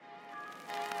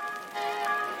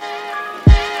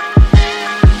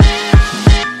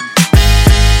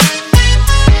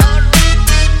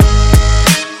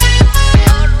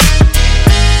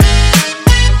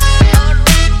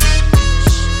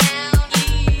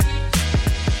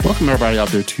Welcome everybody out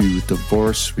there to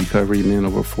Divorce Recovery Men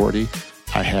Over 40.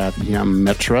 I have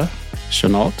Yametra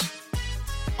Chenault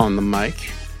on the mic.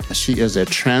 She is a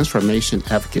transformation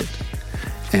advocate,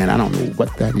 and I don't know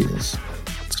what that is.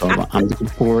 So I'm looking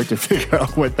forward to figure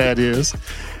out what that is.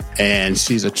 And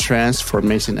she's a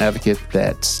transformation advocate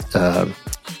that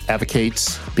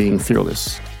advocates being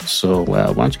fearless. So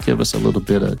why don't you give us a little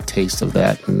bit of taste of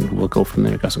that, and we'll go from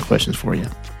there. Got some questions for you.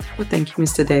 Well, thank you,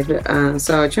 Mr. David.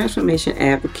 So a transformation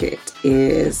advocate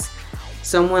is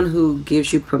someone who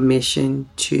gives you permission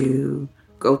to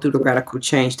go through the radical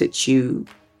change that you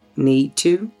need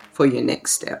to for your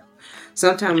next step.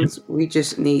 Sometimes we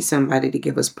just need somebody to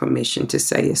give us permission to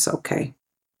say it's okay,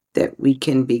 that we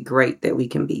can be great, that we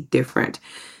can be different.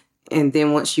 And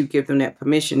then once you give them that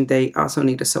permission, they also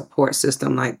need a support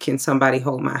system. Like, can somebody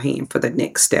hold my hand for the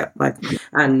next step? Like,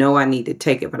 I know I need to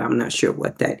take it, but I'm not sure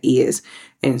what that is.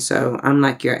 And so I'm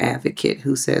like your advocate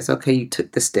who says, okay, you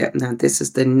took the step. Now this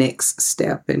is the next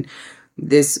step. And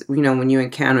this, when you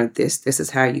encounter this is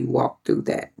how you walk through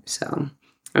that. So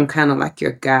I'm kind of like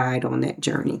your guide on that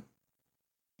journey.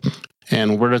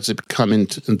 And where does it come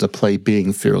into play,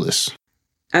 being fearless?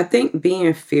 I think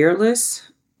being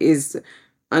fearless is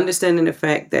understanding the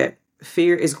fact that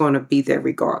fear is going to be there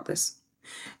regardless.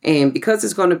 And because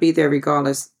it's going to be there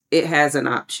regardless, it has an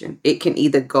option. It can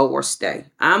either go or stay.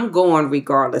 I'm going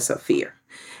regardless of fear.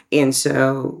 And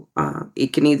so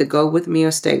it can either go with me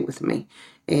or stay with me.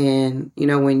 And,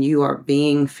 when you are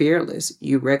being fearless,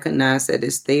 you recognize that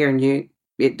it's there, and you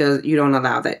don't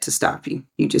allow that to stop you.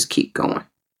 You just keep going.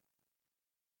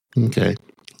 Okay.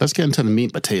 Let's get into the meat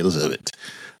and potatoes of it.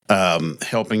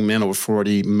 Helping men over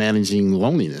 40, managing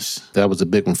loneliness. That was a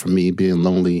big one for me, being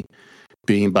lonely,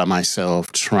 being by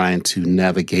myself, trying to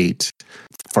navigate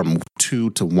from 2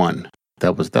 to 1.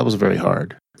 That was very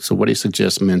hard. So what do you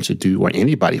suggest men should do, or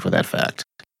anybody for that fact?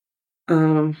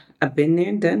 I've been there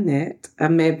and done that. I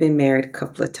may have been married a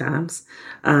couple of times.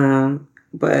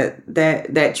 But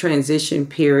that transition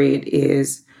period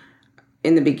is,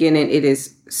 in the beginning, it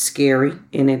is scary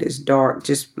and it is dark,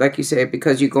 just like you said,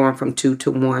 because you're going from 2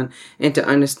 to 1. And to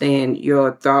understand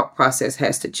your thought process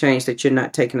has to change, that you're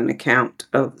not taking an account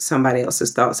of somebody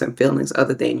else's thoughts and feelings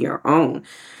other than your own.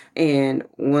 And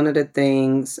one of the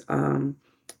things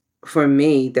for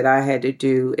me that I had to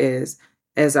do is,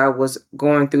 as I was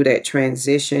going through that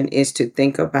transition, is to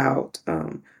think about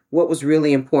what was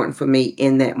really important for me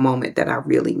in that moment that I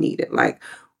really needed. Like,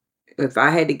 if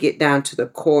I had to get down to the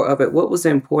core of it, what was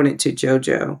important to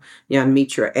JoJo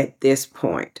Yametra at this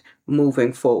point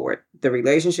moving forward? The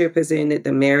relationship has ended,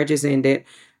 the marriage has ended,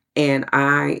 and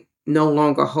I no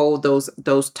longer hold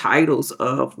those titles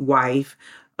of wife,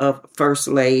 of first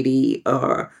lady,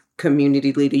 or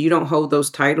community leader. You don't hold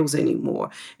those titles anymore.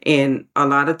 And a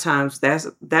lot of times that's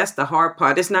the hard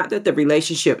part. It's not that the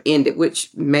relationship ended,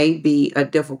 which may be a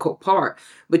difficult part,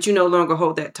 but you no longer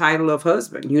hold that title of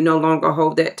husband. You no longer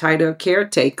hold that title of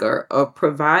caretaker, of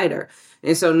provider.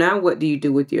 And so now what do you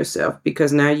do with yourself?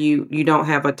 Because now you don't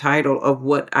have a title of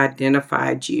what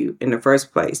identified you in the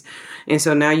first place. And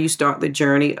so now you start the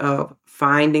journey of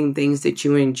finding things that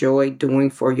you enjoy doing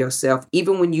for yourself,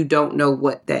 even when you don't know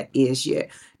what that is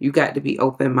yet. You got to be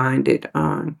open-minded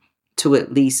to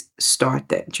at least start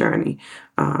that journey.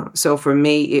 So for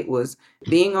me, it was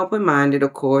being open-minded,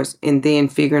 of course, and then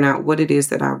figuring out what it is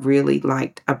that I really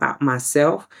liked about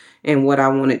myself and what I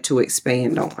wanted to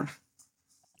expand on.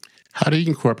 How do you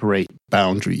incorporate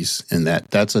boundaries in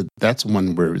that? That's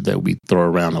one word that we throw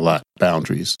around a lot,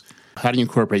 boundaries. How do you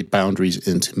incorporate boundaries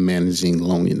into managing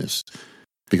loneliness?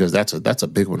 Because that's a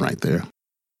big one right there.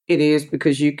 It is,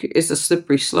 because it's a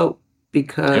slippery slope.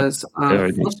 Because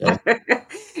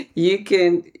you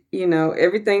can,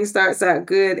 everything starts out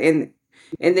good, and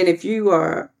then if you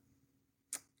are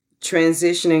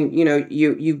transitioning,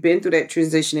 you've been through that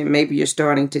transition, and maybe you're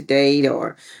starting to date,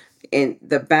 and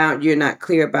you're not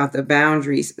clear about the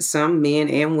boundaries. Some men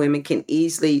and women can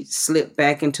easily slip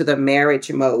back into the marriage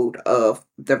mode of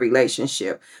the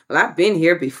relationship. Well, I've been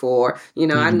here before.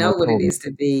 I know what it is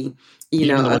to be,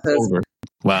 a husband.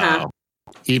 Wow.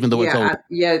 Even though it's over.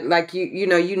 Like you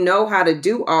know how to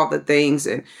do all the things,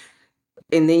 and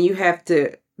then you have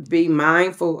to be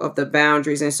mindful of the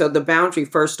boundaries. And so the boundary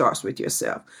first starts with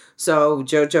yourself. So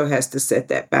JoJo has to set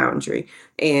that boundary.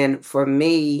 And for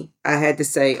me, I had to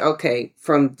say, okay,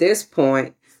 from this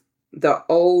point, the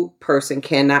old person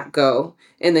cannot go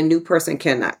and the new person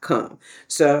cannot come.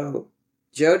 So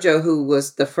JoJo, who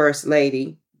was the first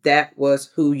lady, that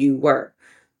was who you were.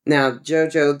 Now,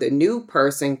 JoJo, the new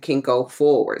person, can go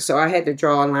forward. So I had to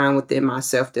draw a line within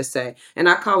myself to say, and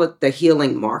I call it the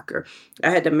healing marker. I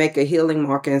had to make a healing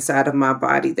marker inside of my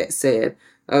body that said,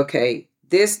 okay,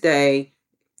 this day,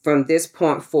 from this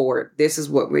point forward, this is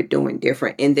what we're doing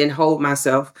different. And then hold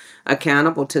myself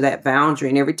accountable to that boundary.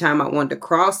 And every time I wanted to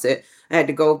cross it, I had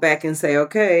to go back and say,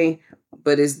 okay,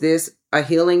 but is this a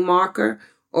healing marker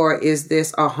or is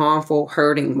this a harmful,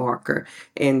 hurting marker?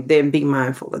 And then be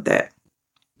mindful of that.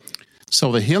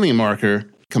 So the healing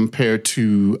marker compared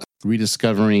to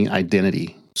rediscovering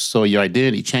identity. So your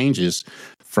identity changes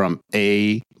from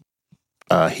A,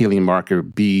 healing marker,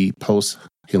 B,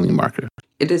 post-healing marker.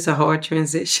 It is a hard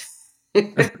transition.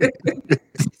 It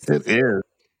is.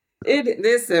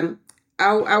 Listen,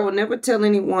 I will never tell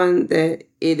anyone that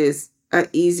it is an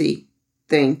easy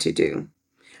thing to do.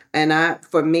 And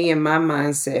for me, in my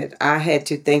mindset, I had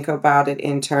to think about it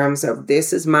in terms of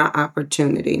this is my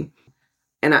opportunity.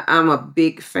 And I'm a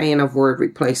big fan of word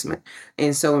replacement.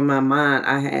 And so in my mind,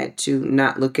 I had to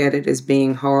not look at it as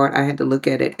being hard. I had to look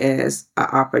at it as an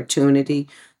opportunity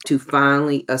to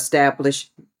finally establish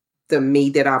the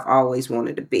me that I've always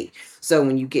wanted to be. So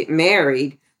when you get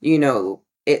married,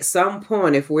 at some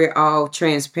point, if we're all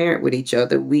transparent with each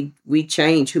other, we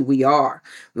change who we are.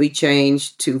 We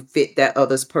change to fit that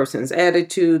other person's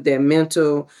attitude, their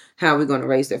mental, how we're going to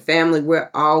raise their family. We're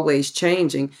always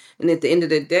changing. And at the end of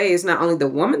the day, it's not only the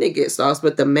woman that gets lost,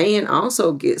 but the man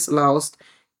also gets lost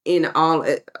in all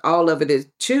of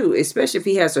it too, especially if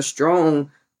he has a strong-willed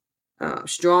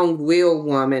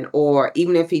woman, or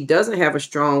even if he doesn't have a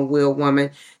strong-willed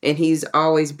woman and he's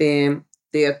always been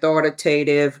the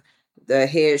authoritative, the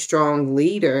headstrong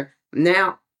leader.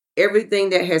 Now, everything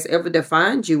that has ever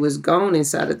defined you is gone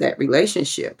inside of that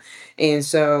relationship. And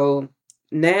so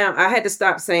now I had to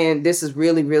stop saying this is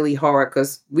really, really hard,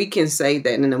 because we can say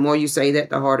that. And the more you say that,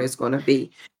 the harder it's going to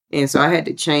be. And so I had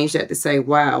to change that to say,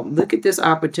 wow, look at this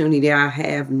opportunity I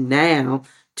have now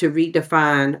to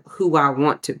redefine who I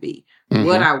want to be,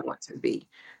 what I want to be.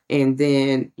 And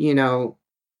then,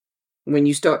 when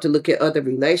you start to look at other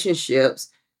relationships,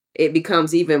 it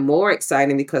becomes even more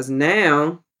exciting, because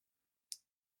now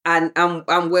I'm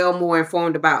well more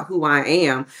informed about who I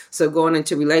am. So going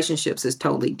into relationships is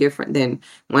totally different than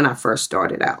when I first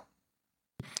started out.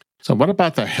 So what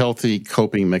about the healthy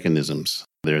coping mechanisms?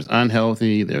 There's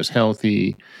unhealthy, there's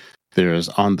healthy, there's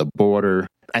on the border.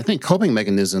 I think coping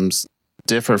mechanisms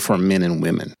differ for men and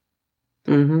women,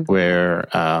 where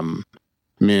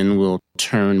men will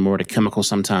turn more to chemicals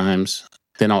sometimes.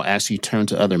 Then I'll actually turn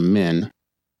to other men.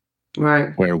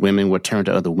 Right. Where women would turn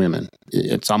to other women.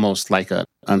 It's almost like an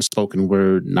unspoken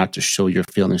word not to show your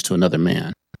feelings to another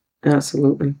man.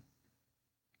 Absolutely.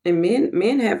 And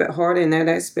men have it harder in that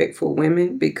aspect for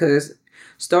women, because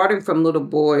starting from little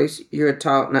boys, you're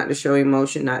taught not to show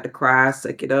emotion, not to cry,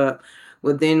 suck it up.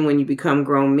 Well, then when you become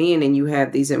grown men and you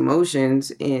have these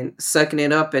emotions, and sucking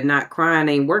it up and not crying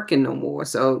ain't working no more.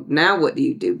 So now what do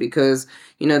you do? Because,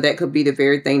 that could be the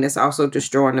very thing that's also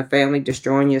destroying the family,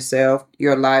 destroying yourself,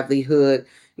 your livelihood.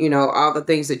 All the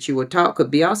things that you were taught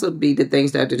could also be the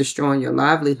things that are destroying your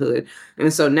livelihood.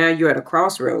 And so now you're at a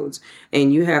crossroads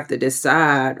and you have to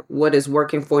decide what is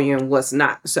working for you and what's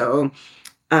not. So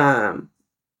I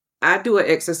do an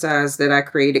exercise that I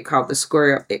created called the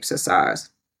square up exercise.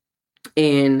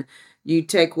 And you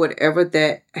take whatever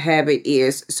that habit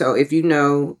is. So if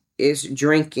it's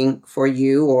drinking for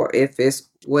you, or if it's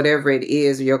whatever it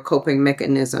is, your coping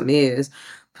mechanism is,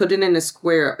 put it in a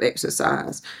square up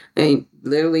exercise, and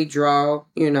literally draw,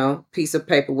 piece of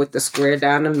paper with the square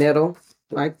down the middle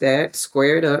like that,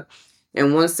 square it up.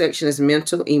 And one section is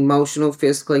mental, emotional,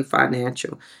 physically,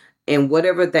 financial. And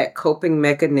whatever that coping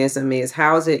mechanism is,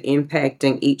 how is it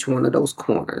impacting each one of those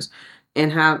corners?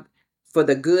 And how, for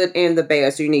the good and the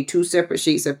bad. So you need 2 separate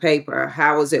sheets of paper.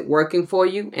 How is it working for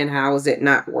you and how is it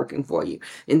not working for you?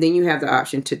 And then you have the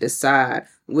option to decide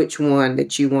which one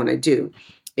that you want to do.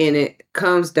 And it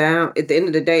comes down, at the end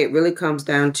of the day, it really comes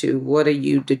down to what are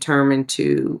you determined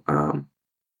to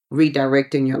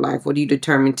redirect in your life? What are you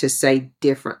determined to say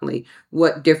differently?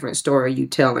 What different story are you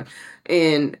telling?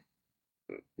 And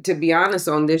to be honest,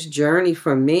 on this journey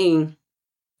for me,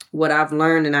 what I've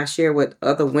learned, and I share with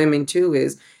other women too,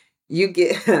 is you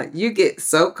get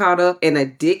so caught up and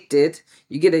addicted.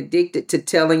 You get addicted to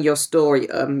telling your story.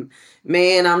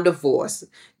 Man, I'm divorced.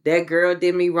 That girl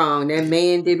did me wrong. That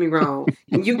man did me wrong.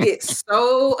 And you get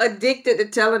so addicted to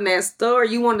telling that story.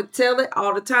 You want to tell it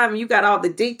all the time. You got all the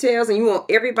details and you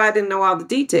want everybody to know all the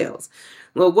details.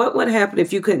 Well, what would happen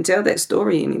if you couldn't tell that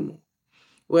story anymore?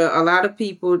 Well, a lot of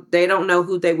people, they don't know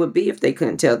who they would be if they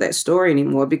couldn't tell that story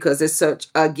anymore, because it's such,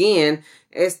 again,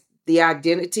 it's the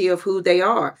identity of who they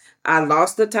are. I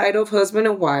lost the title of husband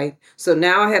and wife. So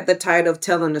now I have the title of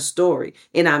telling a story,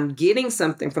 and I'm getting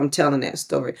something from telling that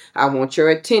story. I want your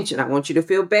attention. I want you to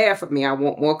feel bad for me. I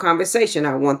want more conversation.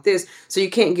 I want this. So you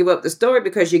can't give up the story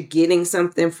because you're getting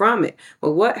something from it.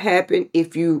 But what happened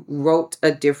if you wrote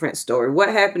a different story? What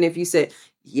happened if you said,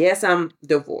 yes, I'm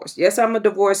divorced. Yes, I'm a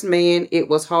divorced man. It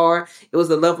was hard. It was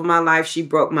the love of my life. She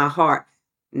broke my heart.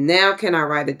 Now can I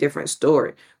write a different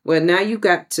story? Well, now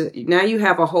you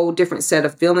have a whole different set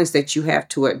of feelings that you have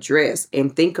to address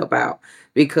and think about,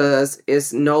 because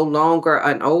it's no longer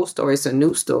an old story, it's a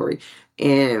new story.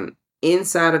 And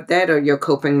inside of that are your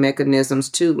coping mechanisms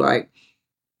too. Like,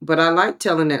 but I like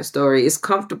telling that story. It's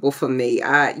comfortable for me.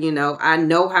 I know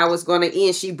how it's going to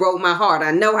end. She broke my heart. I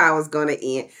know how it's going to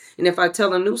end. And if I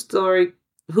tell a new story,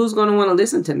 who's going to want to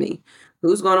listen to me?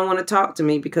 Who's going to want to talk to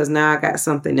me? Because now I got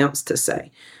something else to say.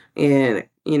 And,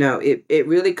 it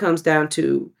really comes down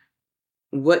to,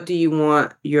 what do you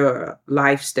want your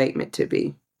life statement to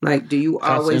be? Like, do you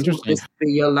That's always want interesting. this to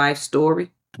be your life story?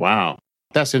 Wow.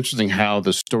 That's interesting how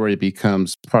the story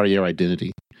becomes part of your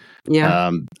identity.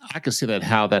 Yeah. I could see that,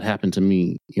 how that happened to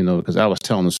me, because I was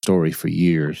telling the story for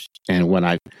years. And when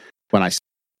I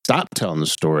stopped telling the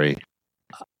story,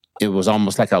 it was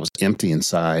almost like I was empty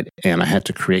inside and I had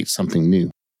to create something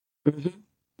new. Mm-hmm.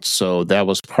 So that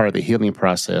was part of the healing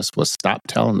process, was stop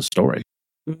telling the story.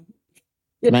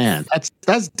 Mm-hmm. Man,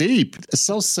 that's deep. It's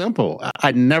so simple.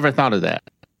 I never thought of that.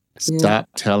 Stop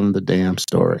telling the damn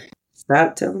story.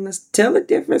 Stop telling us. Tell a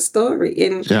different story.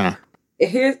 And Yeah.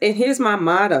 here's my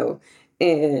motto.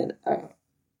 And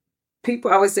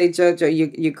people always say,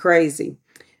 JoJo, you're crazy.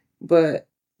 But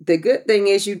the good thing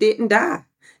is you didn't die.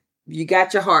 You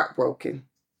got your heart broken.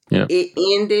 Yeah. It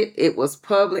ended. It was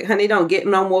public. Honey, don't get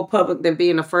no more public than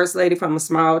being a first lady from a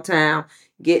small town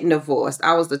getting divorced.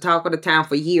 I was the talk of the town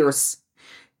for years.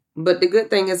 But the good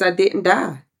thing is I didn't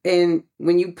die. And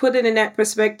when you put it in that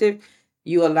perspective,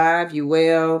 you alive, you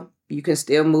well, you can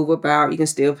still move about, you can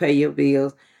still pay your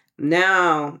bills.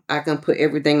 Now I can put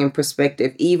everything in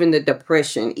perspective, even the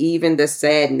depression, even the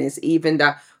sadness, even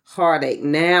the heartache.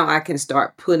 Now I can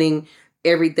start putting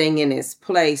everything in its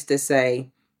place to say,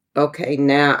 okay,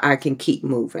 now I can keep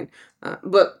moving.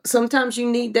 But sometimes you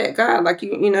need that guy, like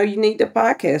you need the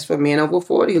podcast for men over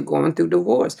 40 who are going through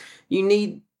divorce. You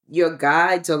need your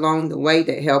guides along the way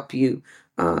that help you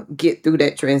get through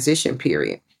that transition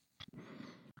period.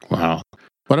 Wow.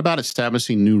 What about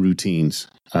establishing new routines?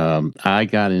 I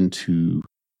got into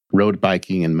road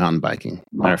biking and mountain biking.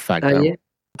 Matter of fact,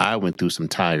 I went through some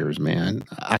tires, man.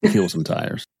 I killed some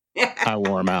tires. I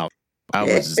wore them out. I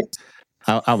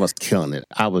was killing it.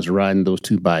 I was riding those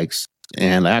two bikes,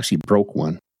 and I actually broke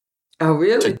one. Oh,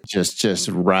 really? Just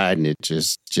riding it,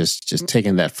 just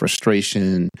taking that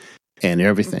frustration and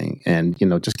everything, and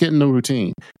just getting no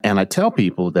routine. And I tell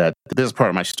people that this is part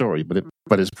of my story, but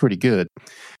it's pretty good.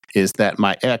 Is that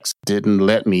my ex didn't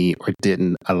let me, or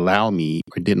didn't allow me,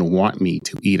 or didn't want me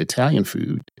to eat Italian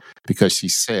food because she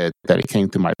said that it came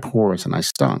through my pores and I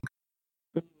stunk.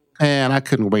 And I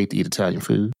couldn't wait to eat Italian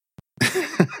food.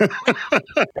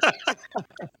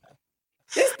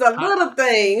 It's the little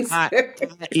things. I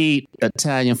eat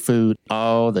Italian food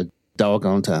all the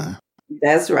doggone time.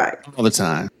 That's right. All the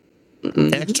time.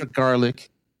 Mm-hmm. Extra garlic.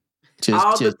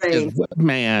 The things.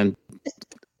 Man,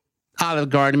 Olive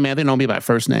Garden, man, they know me by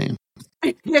first name.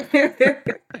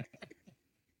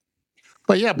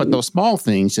 But those small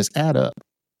things just add up.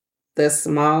 The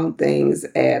small things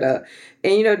add up.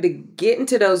 And to get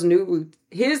into those new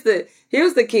here's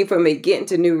the key for me, getting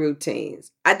to new routines.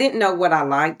 I didn't know what I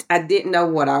liked. I didn't know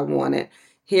what I wanted.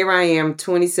 Here I am,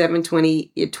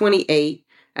 28.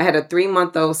 I had a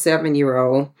 3-month-old,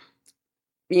 7-year-old,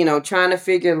 trying to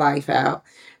figure life out.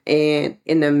 And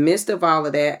in the midst of all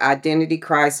of that, identity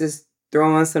crisis,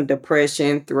 throw in some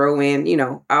depression, throw in,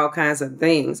 all kinds of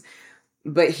things.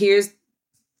 But here's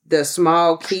the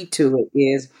small key to it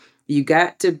is, you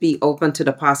got to be open to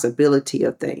the possibility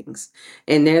of things.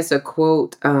 And there's a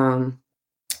quote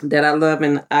that I love,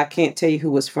 and I can't tell you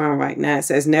who it's from right now. It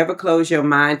says, never close your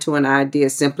mind to an idea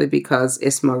simply because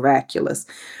it's miraculous.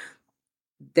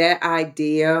 That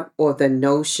idea or the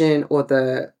notion or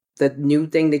the new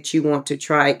thing that you want to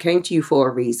try, it came to you for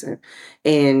a reason.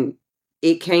 And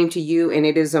it came to you, and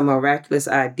it is a miraculous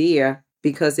idea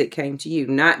because it came to you,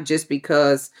 not just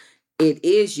because it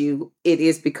is you. It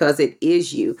is because it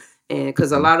is you. And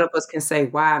because a lot of us can say,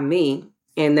 why me?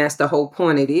 And that's the whole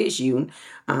point. It is you.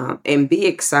 And be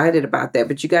excited about that.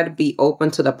 But you got to be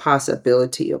open to the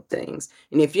possibility of things.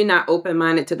 And if you're not open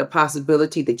minded to the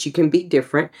possibility that you can be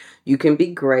different, you can be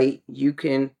great, you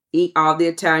can eat all the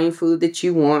Italian food that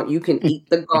you want, you can eat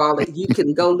the garlic, you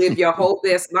can go live your whole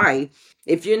best life.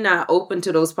 If you're not open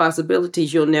to those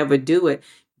possibilities, you'll never do it.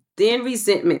 Then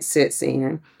resentment sets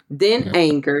in, then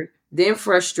anger, then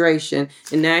frustration.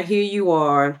 And now here you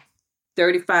are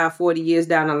 35, 40 years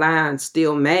down the line,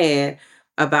 still mad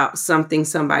about something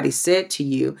somebody said to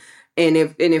you. And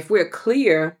if we're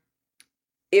clear,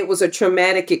 it was a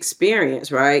traumatic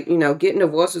experience, right? Getting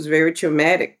divorced was very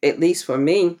traumatic, at least for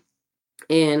me.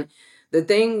 And the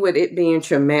thing with it being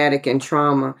traumatic and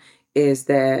trauma is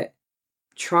that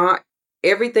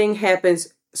everything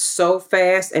happens so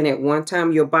fast, and at one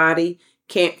time your body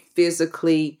can't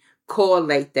physically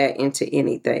correlate that into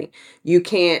anything. You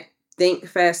can't think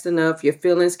fast enough. Your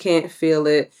feelings can't feel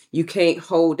it. You can't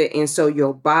hold it. And so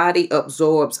your body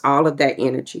absorbs all of that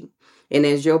energy. And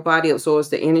as your body absorbs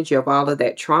the energy of all of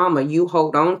that trauma, you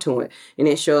hold on to it. And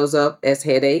it shows up as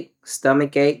headache,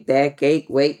 stomach ache, back ache,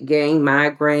 weight gain,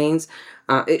 migraines.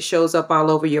 It shows up all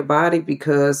over your body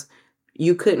because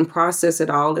you couldn't process it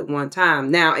all at one time.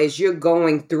 Now, as you're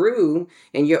going through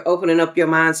and you're opening up your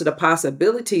mind to the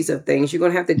possibilities of things, you're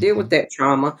going to have to deal with that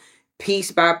trauma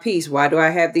piece by piece. Why do I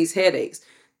have these headaches?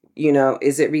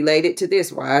 Is it related to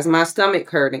this? Why is my stomach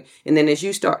hurting? And then as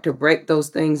you start to break those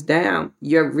things down,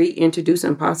 you're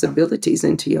reintroducing possibilities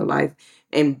into your life.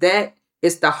 And that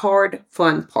is the hard,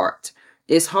 fun part.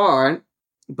 It's hard,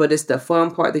 but it's the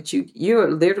fun part that you're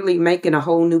literally making a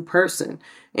whole new person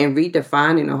and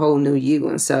redefining a whole new you.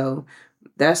 And so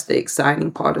that's the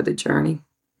exciting part of the journey.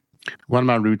 One of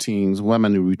my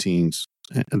new routines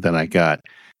that I got,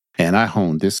 and I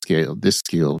honed this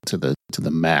skill to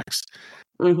the max.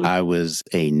 Mm-hmm. I was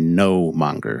a no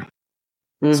monger.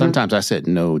 Mm-hmm. Sometimes I said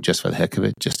no just for the heck of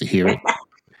it, just to hear it.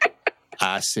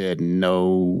 I said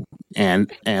no,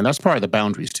 and that's part of the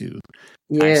boundaries too.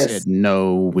 Yes. I said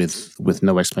no with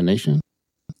no explanation.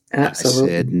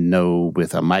 Absolutely. I said no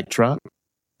with a mic drop.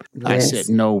 Yes. I said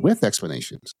no with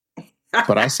explanations.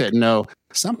 But I said no.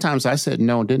 Sometimes I said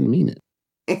no and didn't mean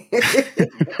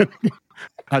it.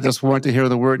 I just wanted to hear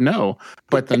the word no.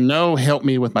 But the no helped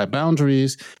me with my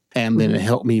boundaries, and then it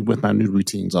helped me with my new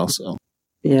routines also.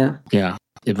 Yeah. Yeah.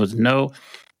 It was no.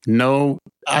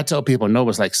 I tell people no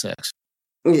was like sex.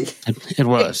 It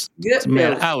was. Good.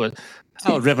 Man, I was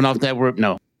ripping off that word.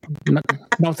 No,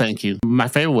 thank you. My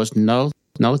favorite was no,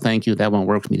 thank you. That won't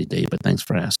work for me today, but thanks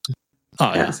for asking.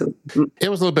 Oh, yeah. Absolutely. It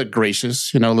was a little bit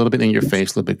gracious, a little bit in your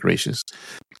face, a little bit gracious.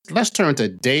 Let's turn to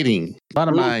dating. A lot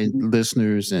of my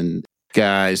listeners and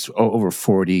guys over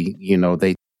 40,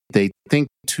 they think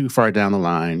too far down the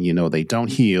line, they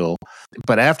don't heal.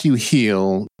 But after you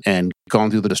heal and gone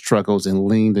through the struggles and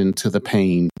leaned into the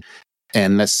pain,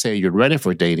 and let's say you're ready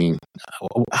for dating,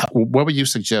 what would you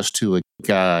suggest to a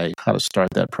guy how to start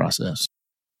that process?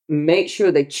 Make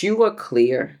sure that you are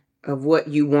clear of what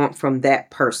you want from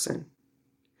that person.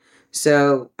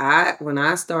 So when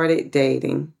I started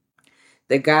dating,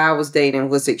 the guy I was dating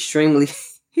was extremely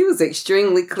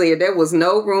clear. There was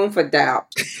no room for doubt.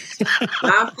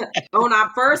 On our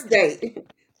first date,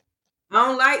 I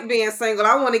don't like being single.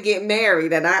 I want to get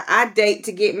married, and I date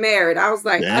to get married. I was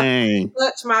like,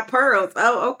 clutch my pearls.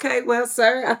 Oh, okay. Well,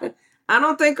 sir, I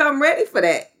don't think I'm ready for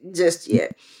that just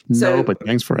yet. No, but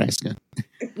thanks for asking.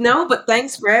 No, but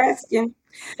thanks for asking.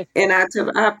 And I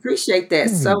appreciate that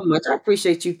so much. I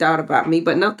appreciate you thought about me,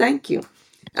 but no, thank you.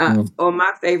 Or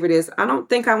my favorite is, I don't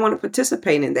think I want to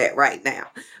participate in that right now.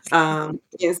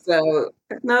 And so,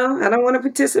 no, I don't want to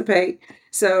participate.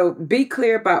 So be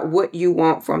clear about what you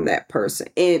want from that person.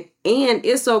 And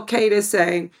it's okay to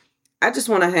say, I just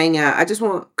want to hang out. I just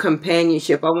want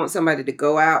companionship. I want somebody to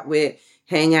go out with,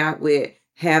 hang out with,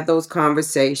 have those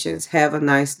conversations, have a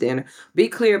nice dinner. Be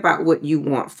clear about what you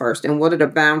want first and what are the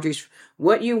boundaries,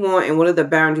 what you want and what are the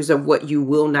boundaries of what you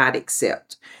will not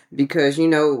accept. Because,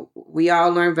 we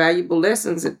all learn valuable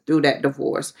lessons through that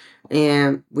divorce.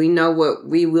 And we know what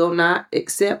we will not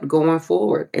accept going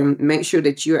forward. And make sure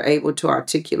that you're able to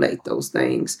articulate those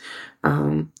things.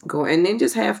 And then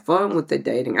just have fun with the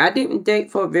dating. I didn't date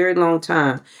for a very long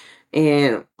time.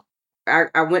 And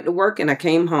I went to work and I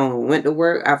came home. Went to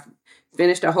work. I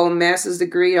finished a whole master's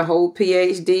degree, a whole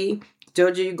PhD.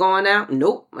 Told you going out?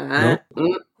 Nope.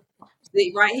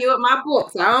 See, right here with my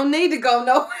books. I don't need to go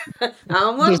nowhere. I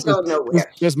don't want to go nowhere.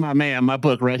 This is my man, my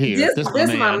book right here. This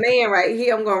is my man right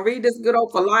here. I'm going to read this good old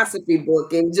philosophy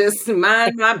book and just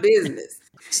mind my business.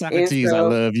 Socrates, I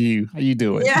love you. How you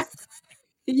doing? Yeah.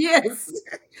 Yes.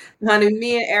 Honey,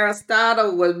 me and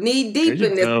Aristotle was knee There deep you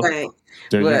in this go. thing.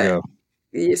 There you But go.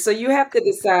 yeah, so you have to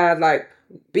decide, like,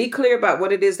 be clear about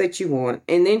what it is that you want,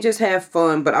 and then just have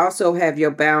fun, but also have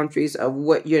your boundaries of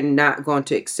what you're not going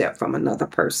to accept from another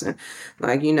person.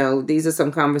 Like, these are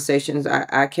some conversations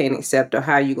I can't accept, or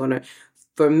how you going to.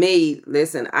 For me,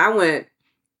 listen, I went,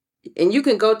 and you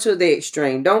can go to the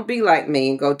extreme. Don't be like me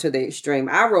and go to the extreme.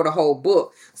 I wrote a whole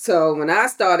book. So when I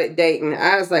started dating,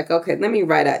 I was like, okay, let me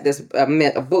write out this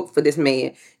a book for this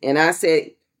man. And I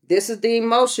said, this is the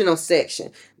emotional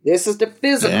section. This is the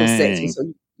physical section. Dang.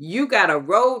 So you got a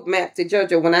roadmap to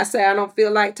JoJo. When I say I don't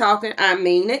feel like talking, I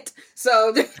mean it.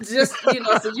 So just,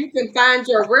 so you can find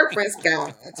your reference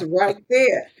guides right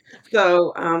there.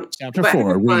 So, Chapter but have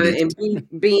 4, read fun it.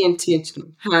 and be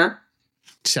intentional, huh?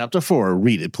 Chapter 4,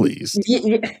 read it, please.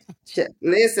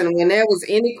 Listen, when there was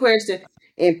any question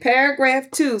in paragraph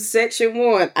 2, section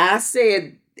 1, I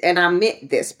said, and I meant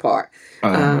this part.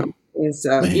 Oh, And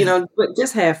so, man. but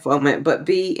just have fun with it, but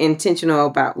be intentional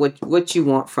about what you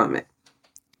want from it.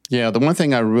 Yeah, the one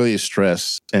thing I really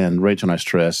stress, and Rachel and I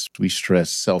stress, we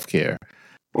stress self-care.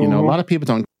 A lot of people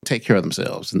don't take care of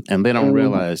themselves, and they don't Mhm.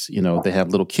 realize, they have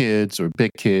little kids or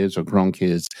big kids or grown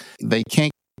kids. They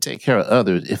can't take care of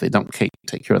others if they don't take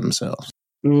care of themselves.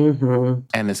 Mhm.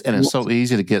 And it's so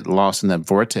easy to get lost in that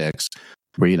vortex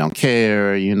where you don't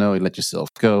care, you let yourself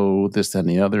go, this, that, and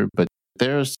the other. But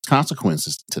there's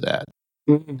consequences to that.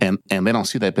 Mhm. And they don't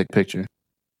see that big picture.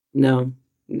 No,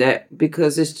 that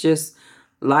because it's just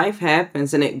life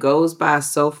happens and it goes by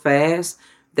so fast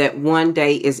that one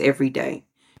day is every day.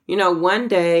 One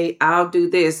day I'll do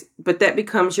this, but that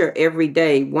becomes your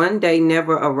everyday. One day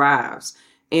never arrives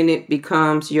and it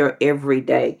becomes your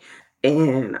everyday.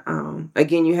 And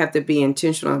again, you have to be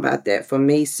intentional about that. For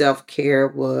me, self care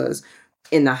was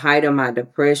in the height of my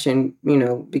depression,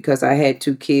 because I had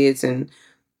 2 kids and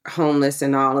homeless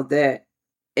and all of that.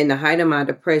 In the height of my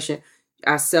depression,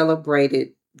 I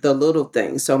celebrated the little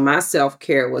things. So my self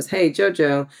care was, hey,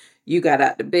 JoJo, you got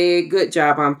out the bed. Good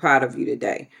job. I'm proud of you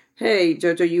today. Hey,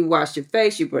 JoJo, you washed your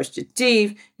face. You brushed your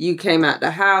teeth. You came out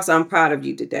the house. I'm proud of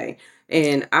you today.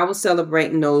 And I was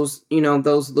celebrating those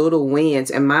little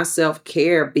wins. And my self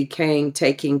care became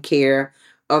taking care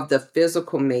of the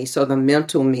physical me so the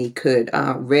mental me could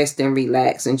rest and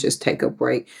relax and just take a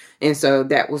break. And so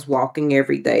that was walking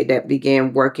every day. That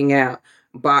began working out,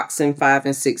 boxing 5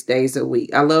 and 6 days a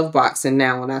week. I love boxing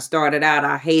now. When I started out,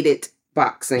 I hated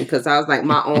boxing because I was like,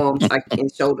 my arms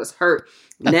and shoulders hurt.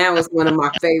 Now it's one of my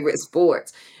favorite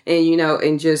sports. And,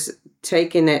 and just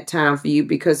taking that time for you,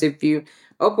 because Oprah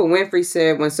Winfrey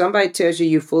said, when somebody tells you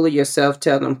you're full of yourself,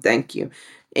 tell them thank you.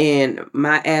 And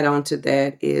my add-on to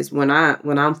that is when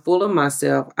I'm full of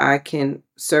myself, I can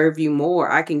serve you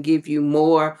more. I can give you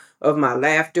more of my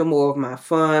laughter, more of my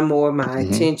fun, more of my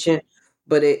Mm-hmm. attention.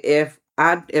 But if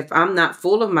I'm not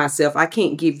full of myself, I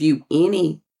can't give you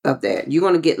any of that. You're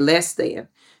going to get less than.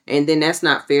 And then that's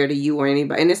not fair to you or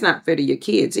anybody. And it's not fair to your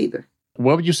kids either.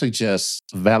 What would you suggest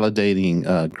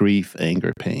validating grief,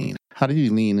 anger, pain? How do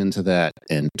you lean into that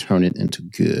and turn it into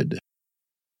good?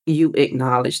 You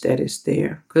acknowledge that it's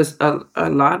there. Because a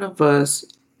lot of us,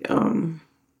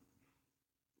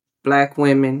 Black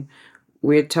women,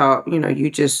 we're taught,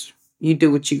 you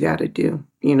do what you got to do,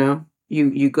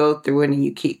 you go through it and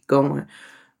you keep going.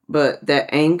 But that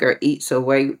anger eats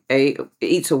away at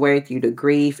you, the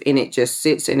grief, and it just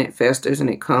sits and it festers and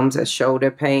it comes as shoulder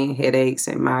pain, headaches,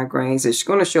 and migraines. It's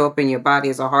going to show up in your body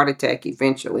as a heart attack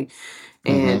eventually.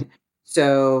 Mm-hmm. And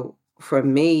so for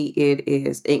me, it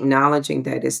is acknowledging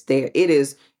that it's there. It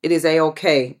is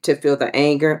a-okay to feel the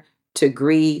anger, to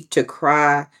grieve, to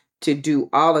cry, to do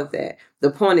all of that.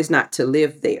 The point is not to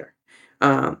live there.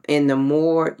 And the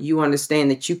more you understand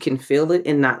that you can feel it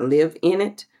and not live in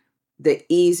it, the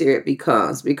easier it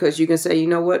becomes, because you can say, you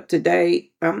know what, today,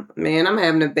 I'm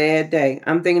having a bad day.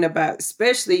 I'm thinking about,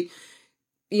 especially,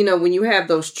 when you have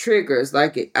those triggers,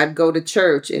 like I'd go to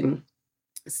church and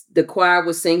the choir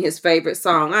would sing his favorite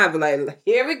song. I'd be like,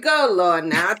 here we go, Lord.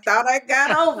 Now I thought I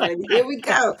got over it. Here we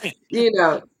go.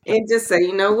 And just say,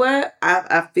 you know what?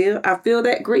 I feel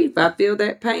that grief. I feel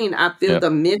that pain. I feel Yep. the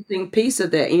missing piece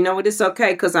of that. You know what? It's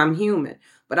okay because I'm human.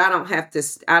 But I don't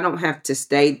have to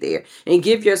stay there. And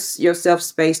give yourself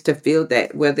space to feel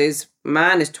that. Whether it's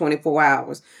mine is 24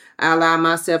 hours. I allow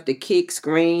myself to kick,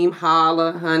 scream,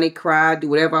 holler, honey, cry, do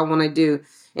whatever I want to do.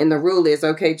 And the rule is,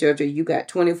 okay, Jojo, you got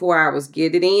 24 hours.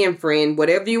 Get it in, friend.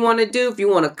 Whatever you want to do. If you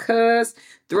want to cuss,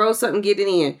 throw something, get it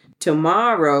in.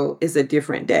 Tomorrow is a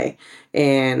different day.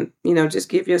 And, just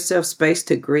give yourself space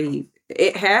to grieve.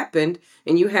 It happened,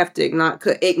 and you have to acknowledge.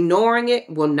 'Cause ignoring it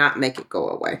will not make it go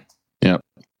away. Yep.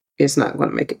 It's not going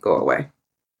to make it go away.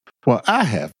 Well, I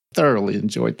have thoroughly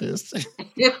enjoyed this.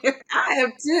 I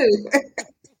have too.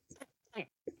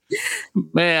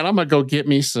 Man, I'm going to go get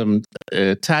me some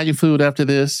Italian food after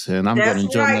this, and I'm going to That's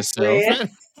enjoy right, myself.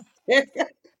 Fred.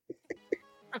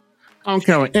 I don't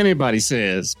care what anybody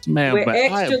says, man, With but I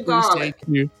extra appreciate garlic.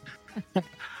 you.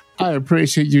 I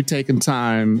appreciate you taking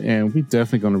time, and we're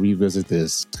definitely going to revisit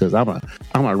this because I'm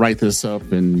gonna write this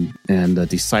up and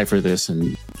decipher this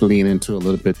and lean into a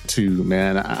little bit too,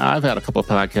 man. I've had a couple of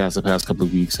podcasts the past couple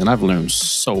of weeks, and I've learned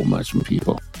so much from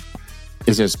people.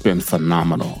 It's just been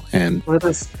phenomenal, and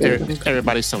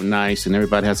everybody's so nice, and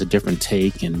everybody has a different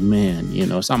take. And man, you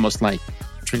know, it's almost like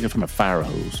drinking from a fire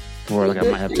hose, or like I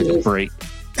might have to take a break.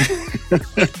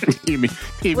 Give me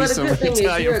some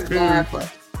Italian food.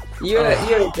 You're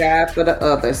a guide for the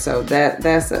other, so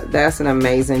that's an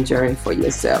amazing journey for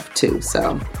yourself too.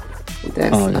 So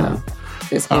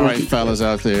that's all right, fellas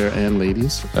out there and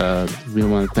ladies. We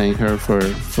want to thank her for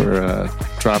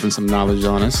dropping some knowledge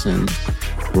on us, and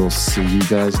we'll see you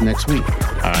guys next week.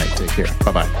 All right, take care.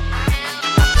 Bye bye.